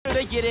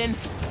they get in.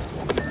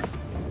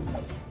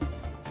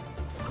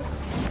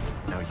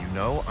 Now you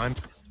know I'm...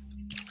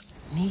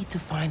 Need to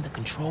find the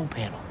control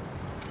panel.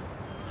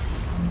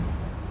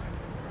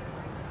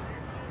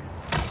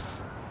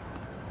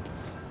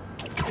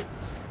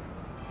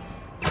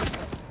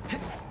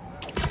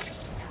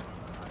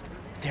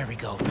 There we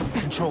go.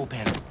 Control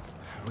panel.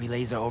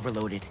 Relays are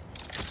overloaded.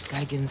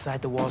 Gotta get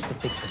inside the walls to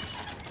fix them.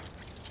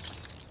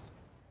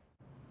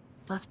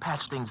 Let's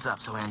patch things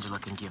up so Angela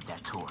can give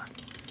that tour.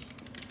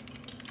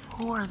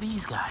 Who are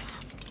these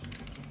guys?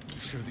 You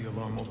sure the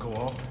alarm won't go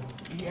off?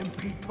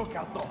 EMP took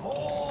out the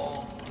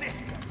whole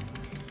system.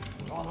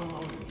 We're all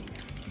alone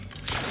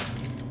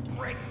here.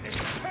 Break this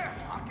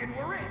padlock and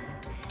we're in.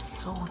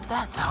 So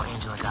that's how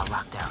Angela got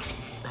locked out.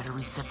 Better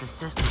reset the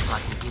system so I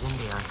can get in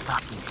there and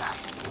stop these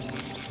guys.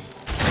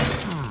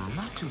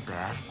 Not too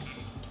bad.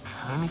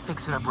 Let me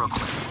fix it up real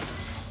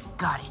quick.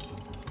 Got it.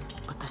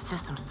 But the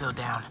system's still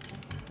down.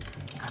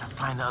 Gotta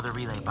find the other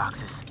relay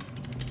boxes.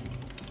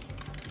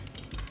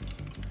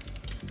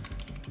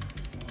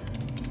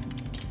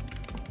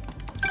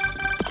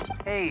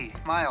 Hey,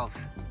 Miles.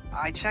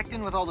 I checked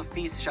in with all the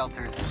feast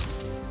shelters.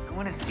 No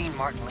one has seen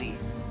Martin Lee.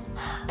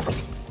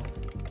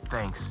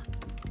 Thanks.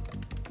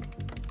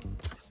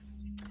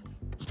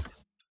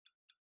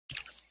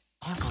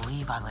 Can't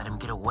believe I let him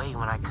get away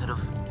when I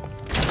could've...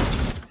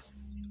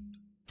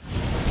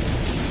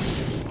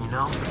 You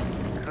know?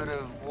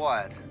 Could've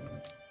what?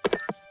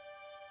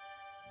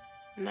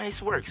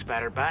 Nice work,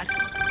 Spatterbot.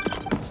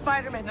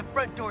 Spider-Man, the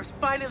front door's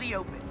finally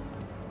open.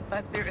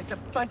 But there is a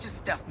bunch of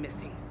stuff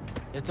missing.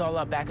 It's all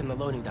up back in the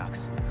loading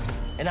docks.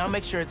 And I'll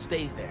make sure it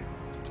stays there.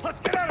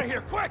 Let's get out of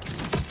here, quick!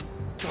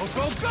 Go,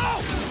 go,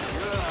 go!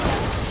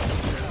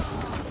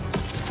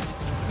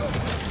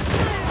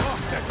 Oh,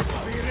 that is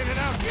being in and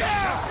out.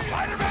 Yeah!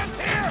 Spider-Man's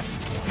here!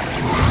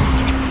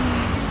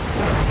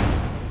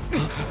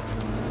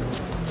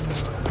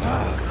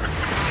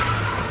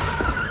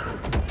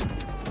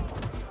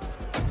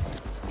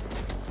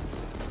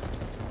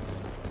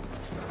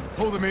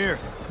 Hold him here.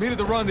 Meet at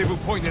the rendezvous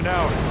point in an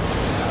hour.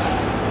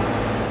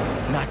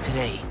 Not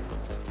today.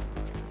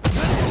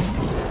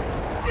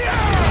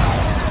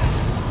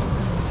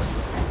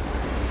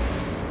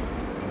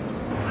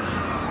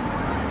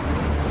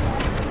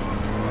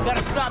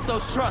 Gotta stop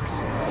those trucks.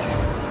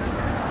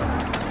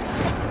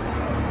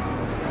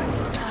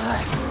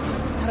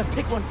 Gotta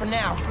pick one for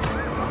now.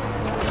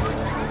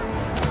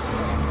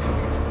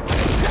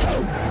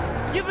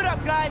 Give it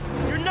up, guys.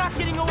 You're not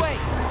getting away.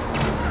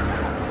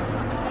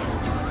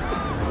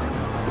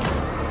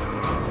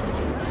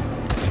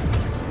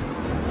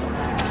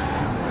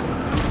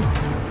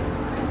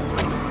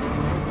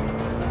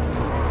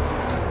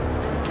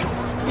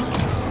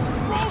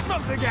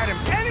 At him!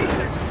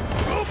 Anything!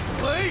 Go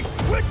play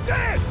with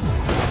this!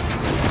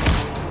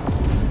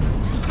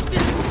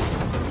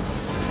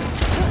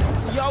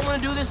 So y'all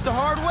wanna do this the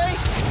hard way?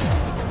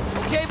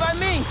 Okay by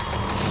me.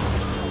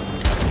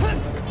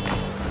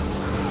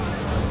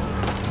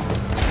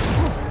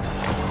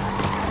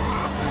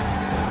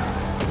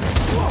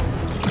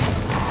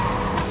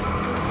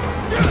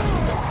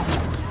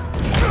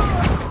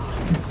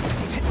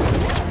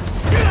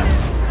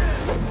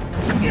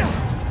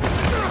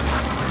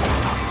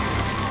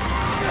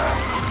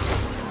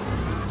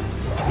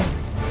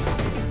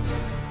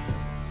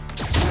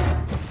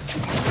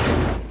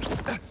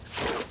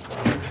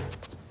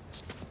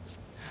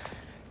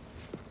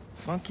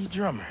 Funky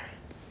drummer.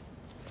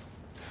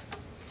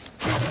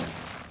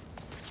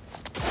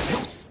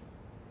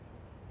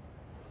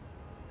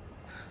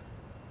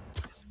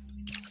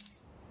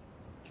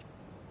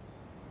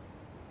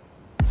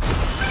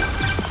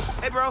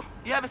 Hey, bro,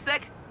 you have a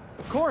sec?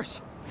 Of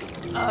course.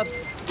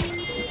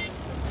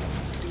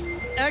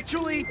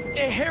 Actually,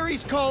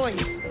 Harry's calling.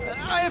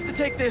 I have to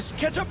take this.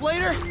 Catch up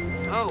later?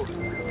 Oh,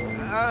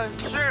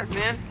 sure,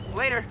 man.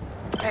 Later.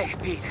 Hey,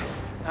 Pete.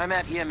 I'm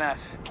at EMF.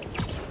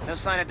 No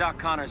sign of Doc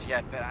Connors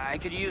yet, but I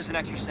could use an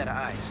extra set of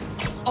eyes.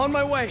 On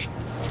my way.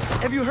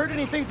 Have you heard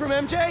anything from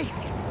MJ?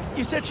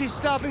 You said she's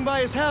stopping by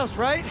his house,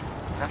 right?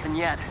 Nothing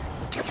yet.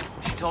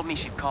 She told me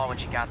she'd call when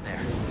she got there.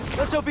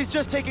 Let's hope he's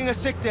just taking a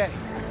sick day.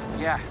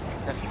 Yeah,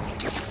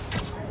 definitely.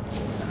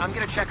 I'm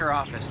gonna check her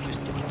office. Just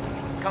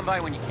come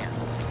by when you can.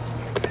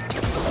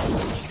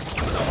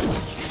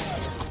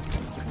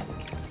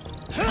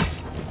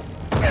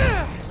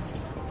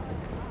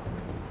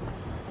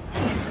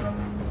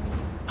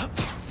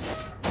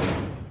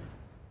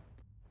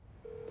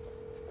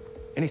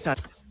 Any sign?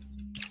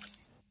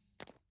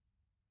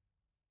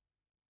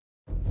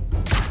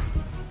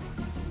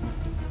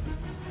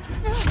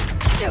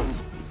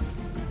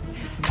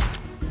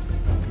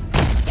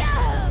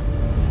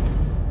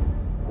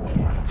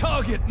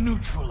 Target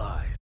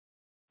neutralized.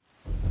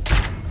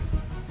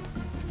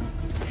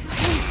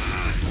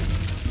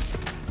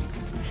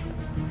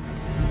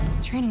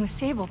 Training with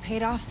Sable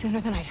paid off sooner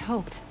than I'd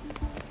hoped.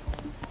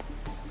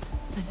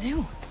 The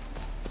zoo.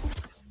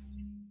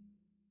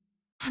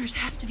 Connors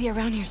has to be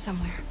around here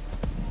somewhere.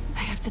 I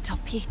have to tell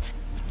Pete.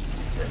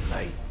 Good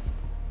night.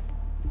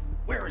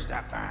 Where is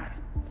that van?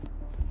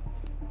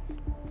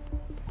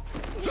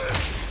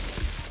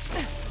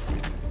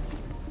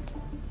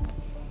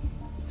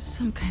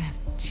 some kind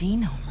of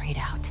genome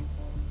readout.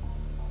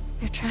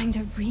 They're trying to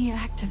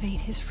reactivate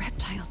his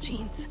reptile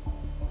genes.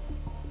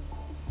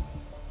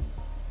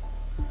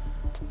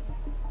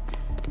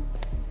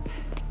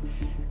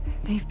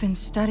 They've been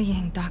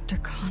studying Dr.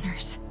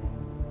 Connors.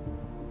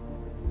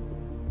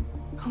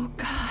 Oh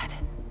God,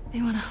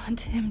 they want to hunt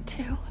him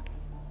too.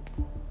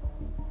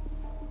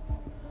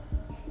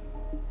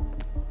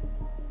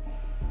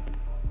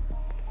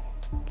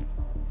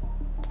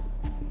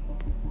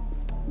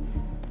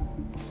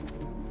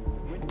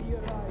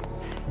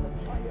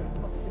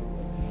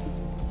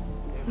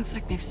 Looks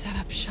like they've set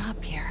up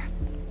shop here.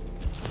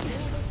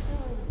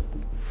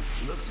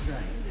 Looks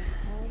right.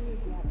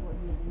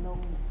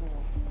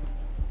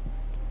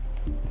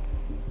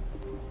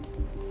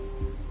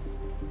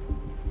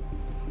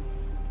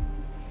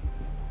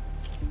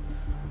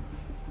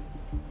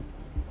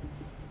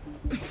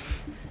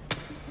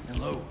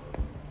 Hello.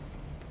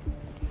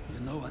 You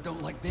know I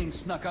don't like being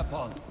snuck up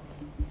on.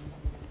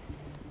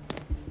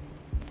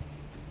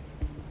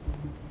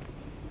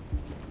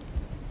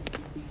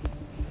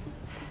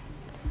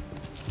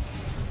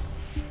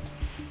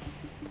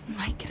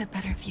 Might get a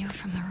better view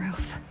from the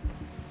roof.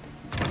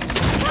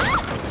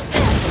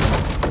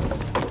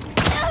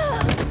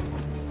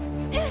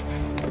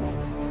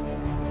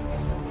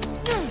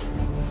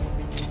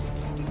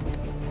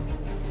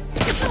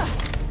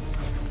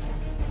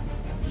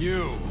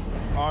 You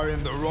are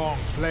in the wrong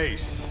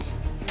place.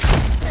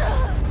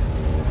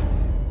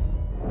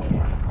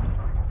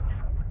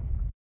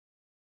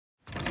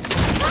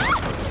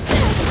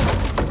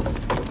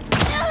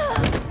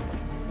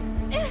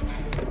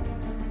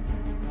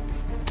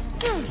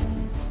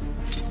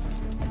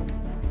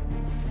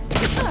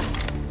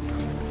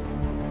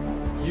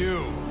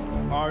 You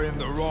are in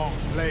the wrong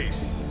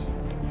place,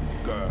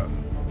 girl.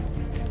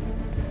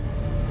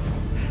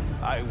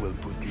 I will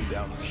put you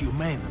down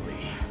humanely.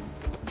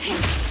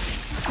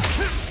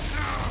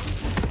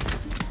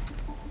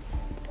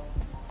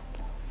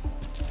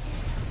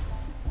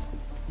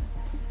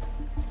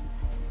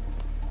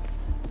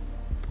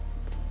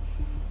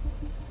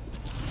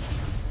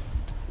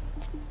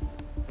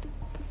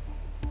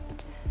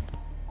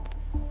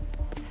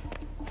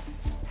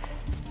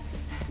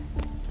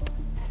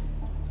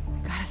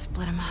 Gotta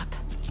split him up.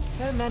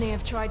 So many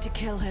have tried to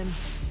kill him.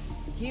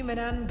 Human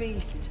and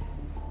beast.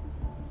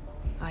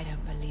 I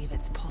don't believe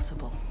it's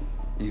possible.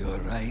 You're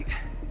right.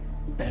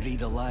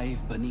 Buried alive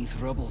beneath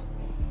rubble.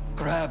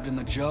 Grabbed in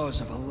the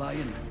jaws of a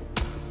lion.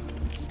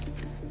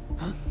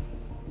 Huh?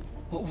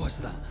 What was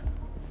that?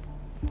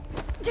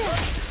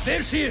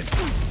 There she is!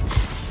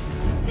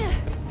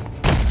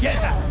 Get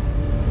her!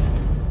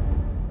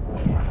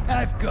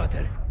 I've got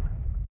her.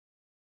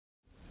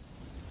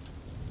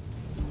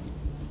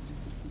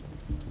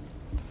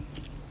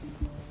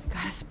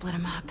 Gotta split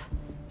him up.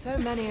 So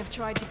many have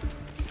tried to...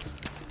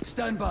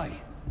 Stand by.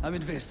 I'm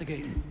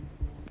investigating.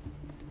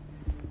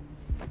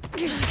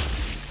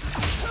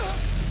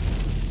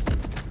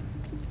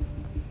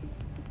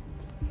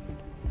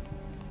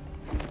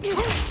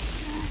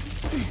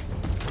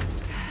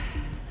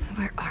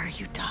 Where are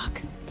you,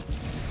 Doc?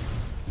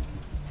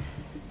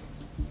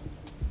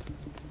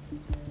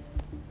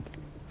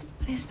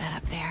 What is that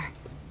up there?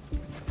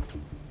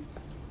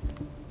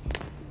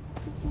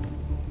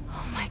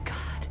 Oh my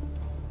God.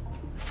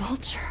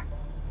 Vulture.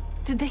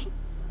 Did they...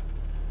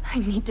 I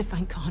need to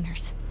find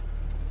Connors.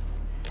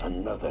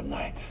 Another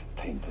night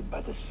tainted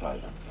by the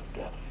silence of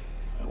death.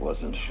 I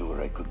wasn't sure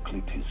I could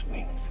clip his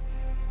wings.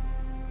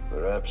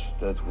 Perhaps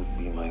that would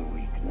be my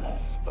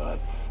weakness,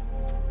 but...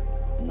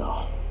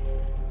 no.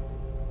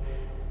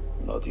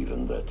 Not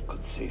even that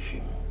could save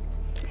him.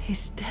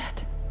 He's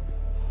dead.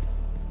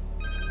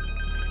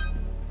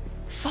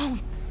 Phone.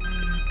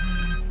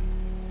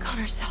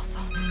 Connor's cell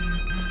phone.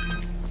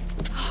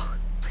 Oh,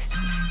 please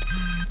don't die.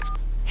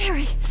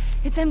 Harry,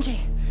 it's MJ.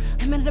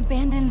 I'm at an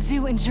abandoned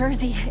zoo in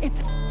Jersey.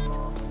 It's...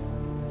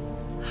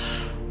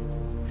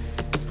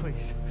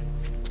 Please,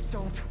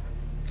 don't.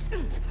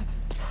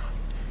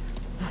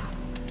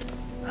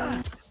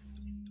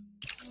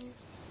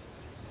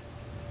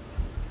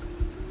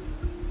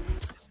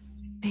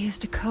 They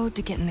used a code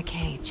to get in the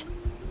cage.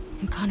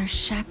 And Connor's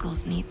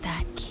shackles need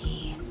that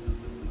key.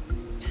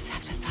 Just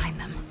have to find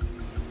them.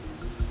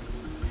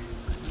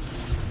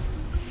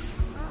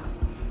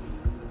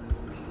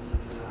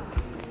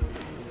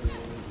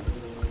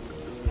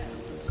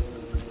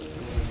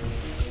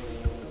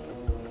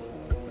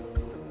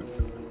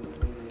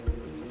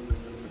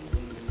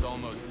 It's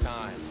almost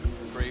time.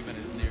 Craven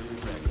is nearly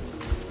ready.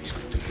 It's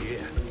good to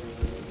hear.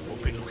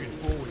 We've been looking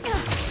forward to it.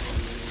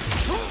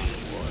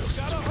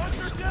 Gotta hunt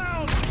her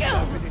down!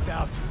 Open it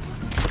out.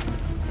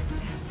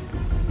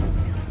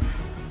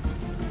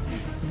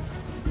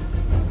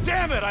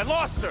 Damn it, I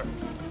lost her!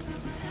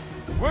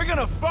 We're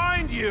gonna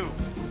find you!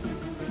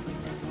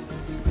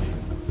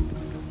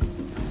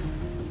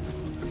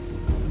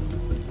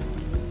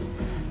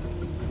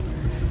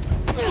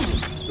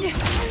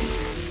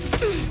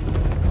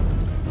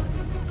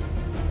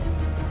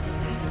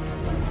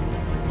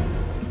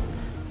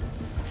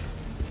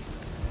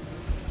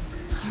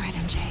 All right,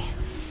 MJ.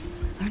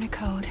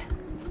 code.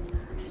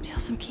 Steal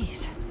some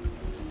keys.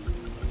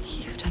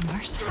 You've done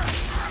worse.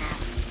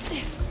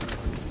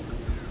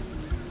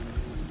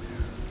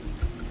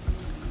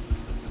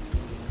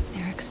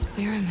 They're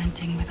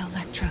experimenting with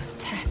Electro's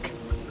tech.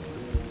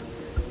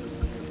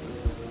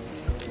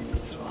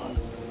 This one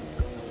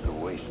is a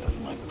waste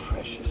of my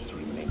precious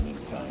remaining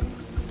time.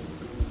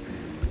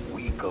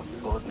 Weak of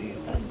body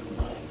and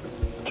mind.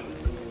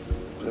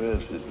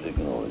 Perhaps this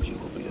technology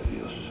will be of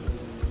use.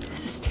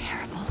 This is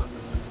terrible.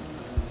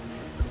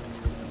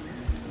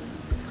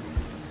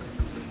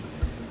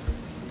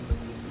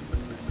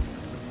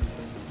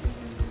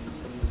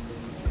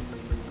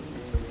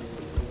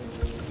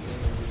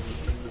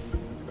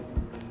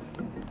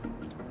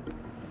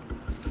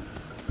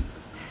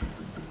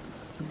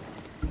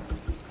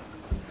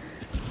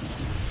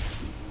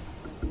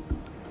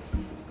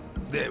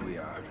 There we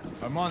are.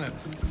 I'm on it.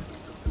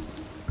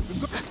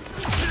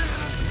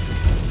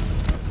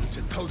 It's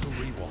a total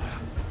rewire.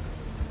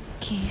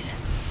 Keys.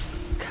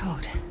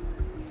 Code.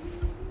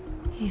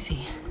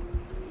 Easy.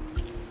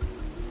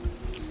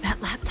 That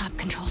laptop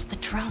controls the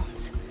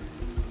drones.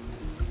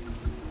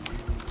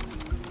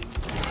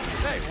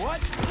 Hey, what?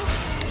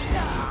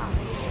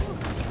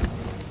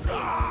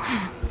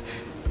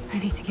 I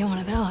need to get one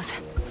of those.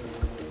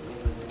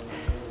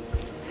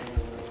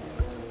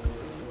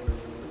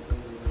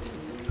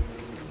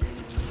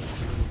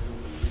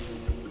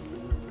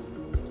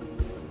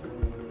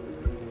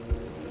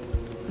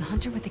 The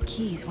hunter with the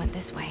keys went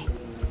this way.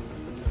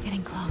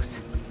 Getting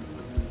close.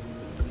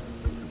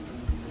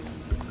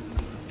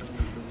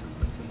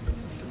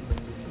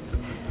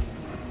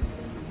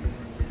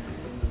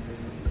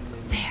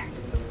 There.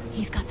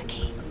 He's got the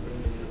key.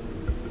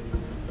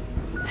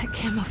 That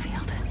camo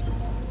field.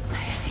 I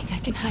think I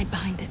can hide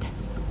behind it.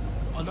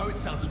 I know it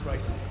sounds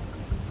crazy,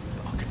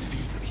 but I can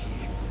feel them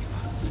here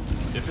with us.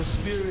 If the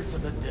spirits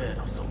of the dead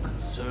are so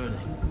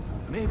concerning,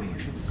 maybe you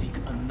should seek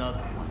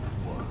another one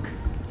of work.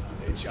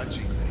 They're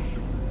judging me.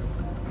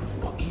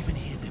 Or even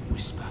hear them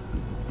whisper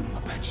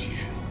about you.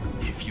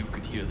 If you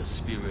could hear the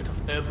spirit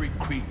of every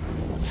creep.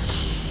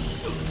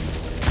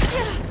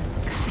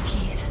 Got the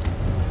keys.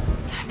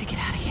 Time to get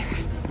out of here.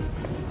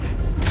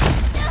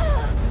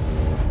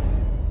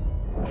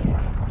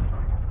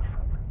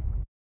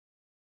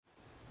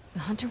 The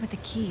hunter with the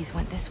keys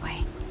went this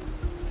way.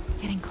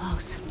 Getting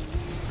close.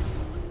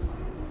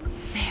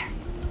 There.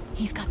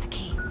 He's got the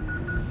key.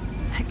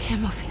 That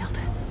camo field.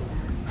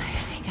 I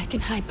think I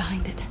can hide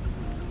behind it.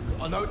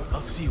 I know.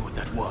 I'll see what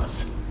that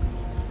was.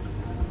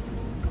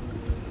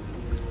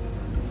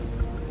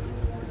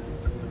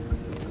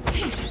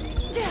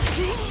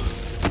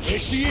 Here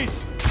she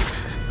is!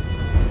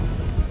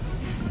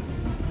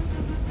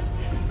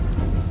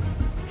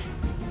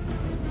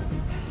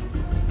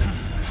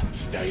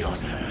 Stay on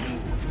her.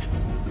 Moved.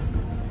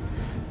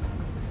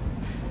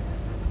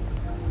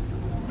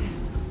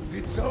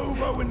 It's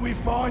over when we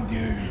find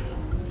you.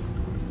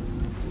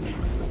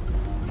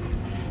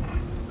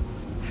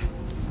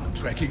 I'm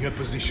tracking her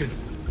position.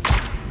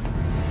 Got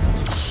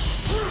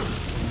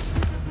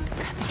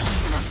the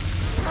keys.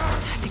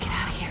 Time to get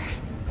out of here.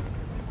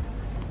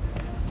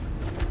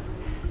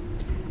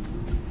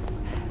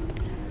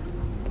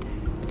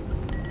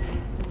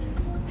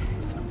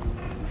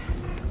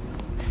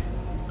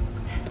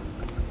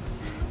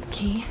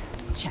 Key,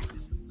 check.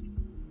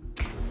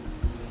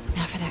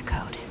 Now for that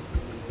code.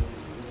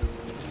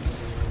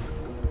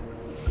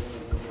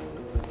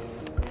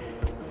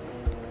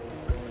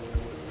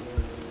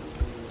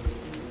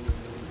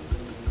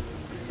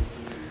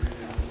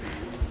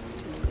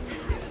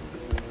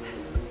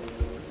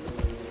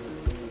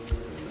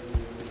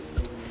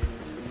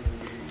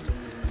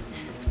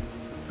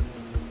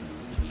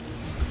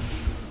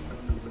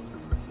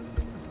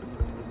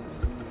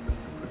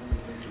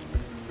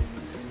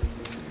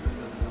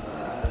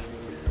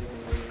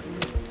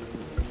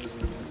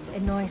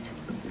 Noise.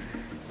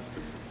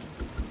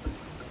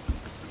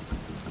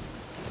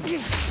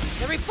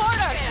 The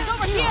reporter is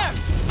over here!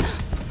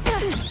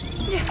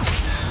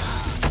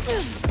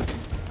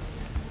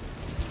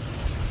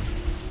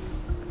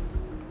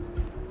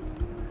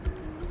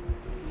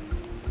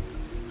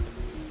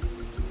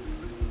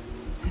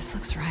 This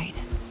looks right.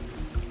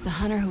 The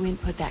hunter who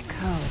input that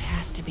code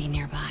has to be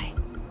nearby.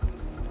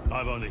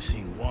 I've only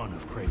seen one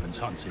of Craven's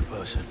hunts in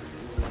person.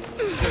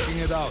 Checking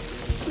it out.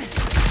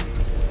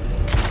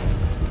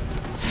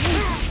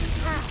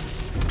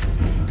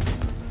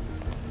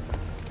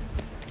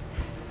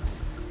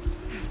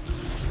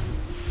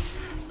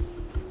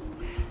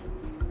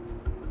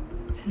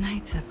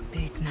 Tonight's a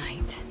big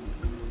night.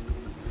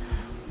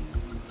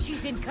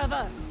 She's in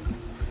cover.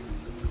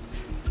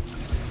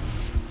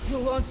 You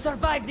won't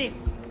survive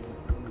this.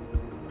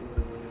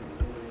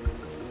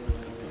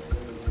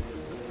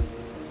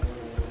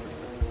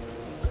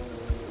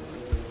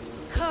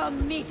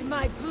 Come meet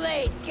my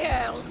blade,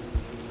 girl.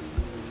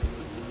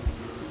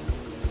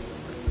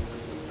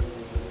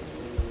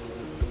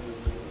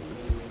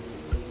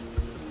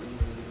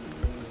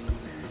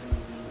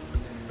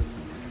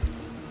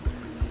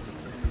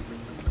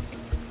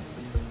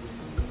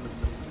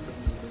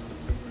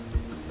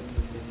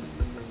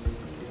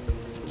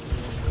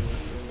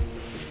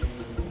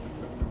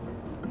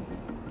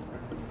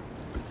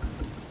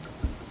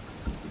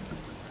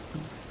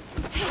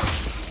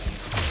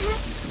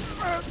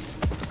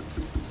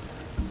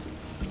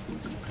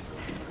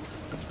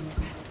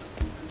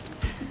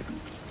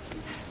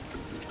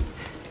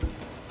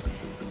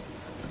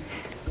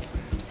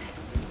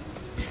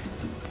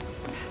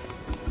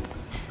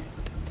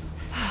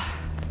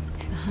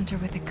 The hunter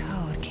with the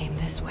code came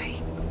this way.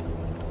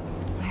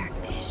 Where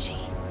is she?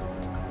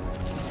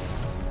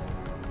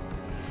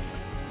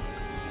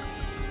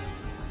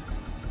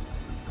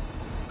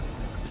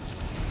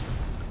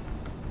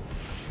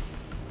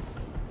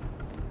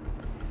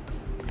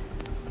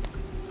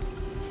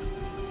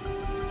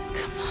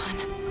 Come on.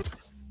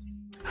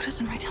 Who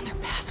doesn't write down their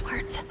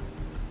passwords?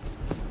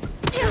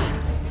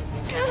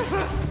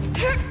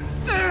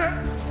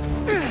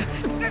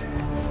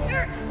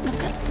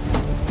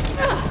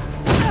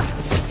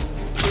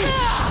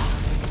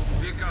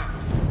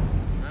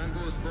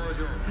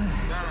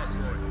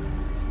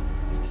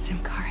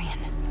 Symkarian.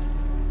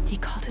 He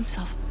called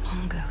himself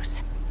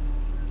Mongoose.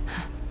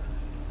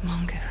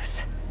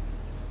 Mongoose.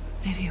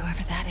 Maybe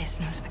whoever that is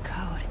knows the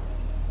code.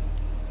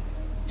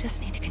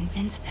 Just need to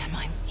convince them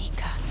I'm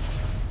Vika.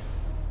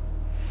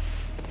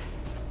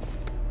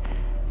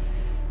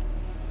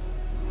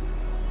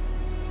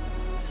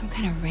 Some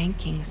kind of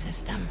ranking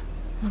system.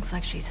 Looks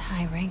like she's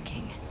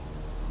high-ranking.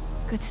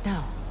 Good to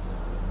know.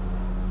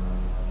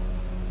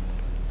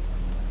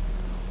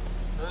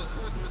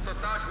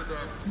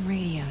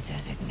 Radio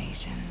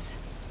designations.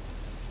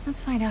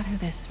 Let's find out who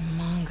this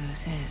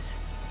mongoose is.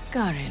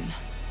 Garin,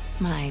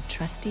 my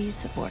trusty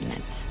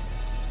subordinate.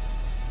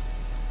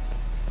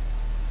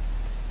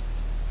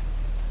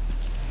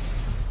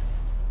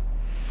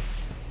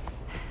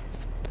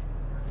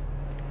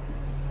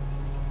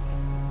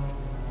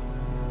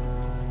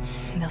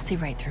 They'll see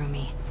right through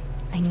me.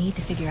 I need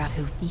to figure out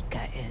who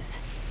Vika is.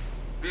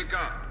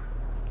 Vika,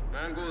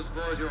 mongoose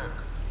Bojok,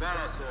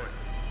 Balasoi.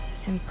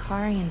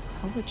 Symkarian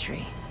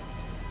poetry.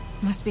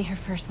 Must be her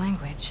first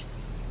language.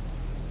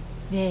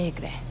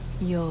 Vegre,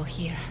 yo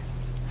here.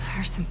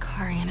 Her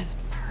Symkarian is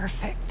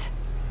perfect.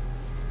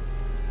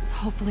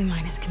 Hopefully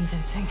mine is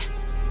convincing.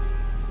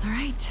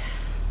 Alright,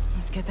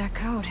 let's get that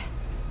code.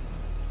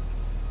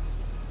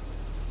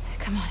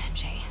 Come on,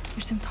 MJ.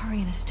 Your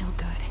Symkarian is still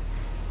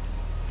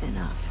good.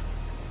 Enough.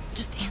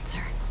 Just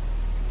answer.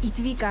 Itt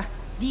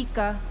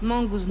Vika,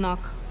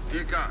 Monguznak.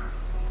 Vika,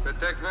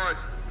 betek vagy?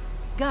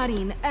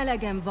 Garin,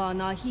 elegem van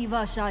a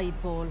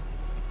hívásaidból.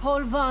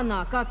 Hol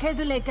vannak a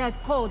kezülékhez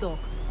kódok?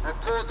 A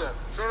kódok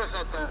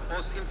sorozata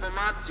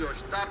információs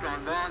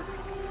táblán van.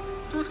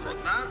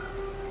 Tudhatnád?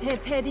 Te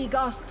pedig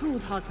azt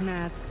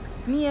tudhatnád.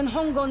 Milyen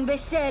hangon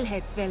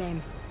beszélhetsz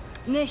velem.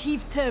 Ne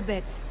hívd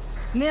többet,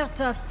 mert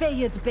a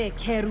fejedbe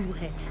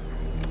kerülhet.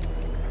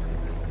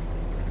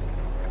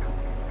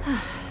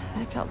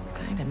 That felt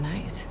kinda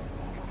nice.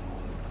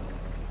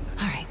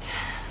 Alright,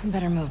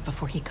 better move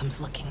before he comes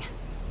looking.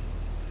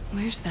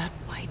 Where's that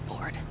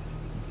whiteboard?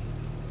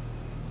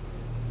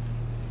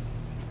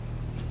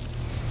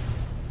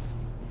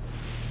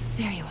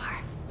 There you are.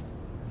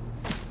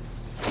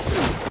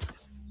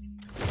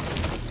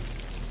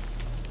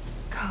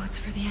 Codes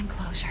for the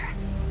enclosure.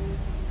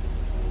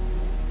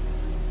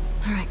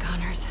 Alright,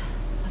 Connors.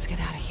 Let's get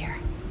out of here.